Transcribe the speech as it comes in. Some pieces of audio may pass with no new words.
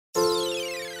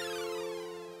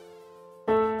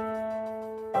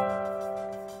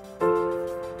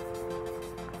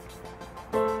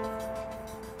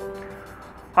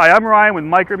Hi, I'm Ryan with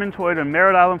Mike Erdman Toyota in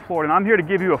Merritt Island, Florida, and I'm here to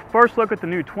give you a first look at the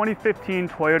new 2015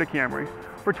 Toyota Camry.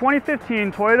 For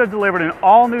 2015, Toyota delivered an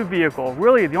all-new vehicle.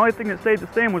 Really, the only thing that stayed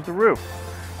the same was the roof.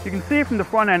 You can see from the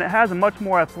front end it has a much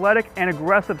more athletic and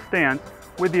aggressive stance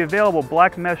with the available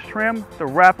black mesh trim, the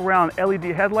wraparound LED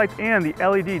headlights, and the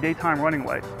LED daytime running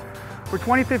lights. For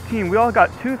 2015, we all got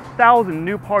 2,000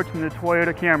 new parts in the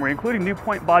Toyota Camry, including new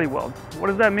point body welds. What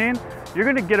does that mean? You're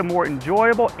going to get a more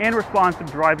enjoyable and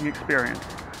responsive driving experience.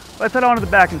 Let's head on to the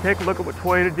back and take a look at what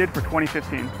Toyota did for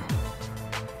 2015.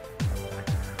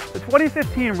 The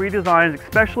 2015 redesign is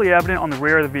especially evident on the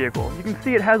rear of the vehicle. You can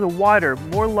see it has a wider,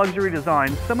 more luxury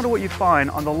design, similar to what you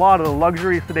find on a lot of the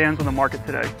luxury sedans on the market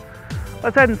today.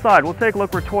 Let's head inside. We'll take a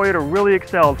look where Toyota really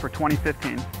excelled for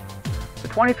 2015. The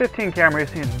 2015 Camry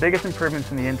has seen its biggest improvements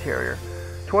in the interior.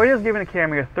 Toyota has given the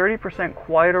Camry a 30%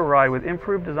 quieter ride with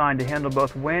improved design to handle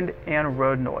both wind and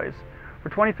road noise. For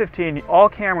 2015, all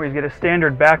Camrys get a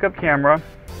standard backup camera.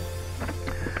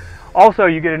 Also,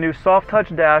 you get a new soft touch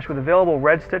dash with available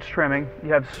red stitch trimming.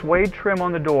 You have suede trim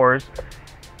on the doors.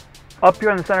 Up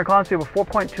here on the center console, you have a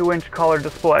 4.2-inch color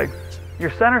display. Your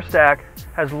center stack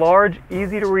has large,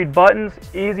 easy to read buttons,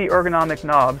 easy ergonomic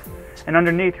knobs, and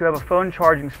underneath you have a phone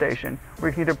charging station where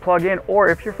you can either plug in, or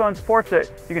if your phone supports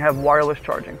it, you can have wireless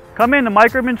charging. Come in to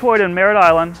Mike Erdman Toyota in Merritt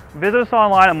Island, visit us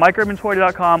online at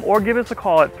mikeerdmantoyota.com, or give us a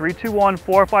call at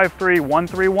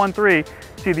 321-453-1313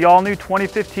 to see the all-new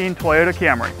 2015 Toyota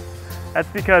Camry. That's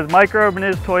because Mike Erdman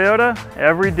is Toyota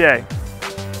every day.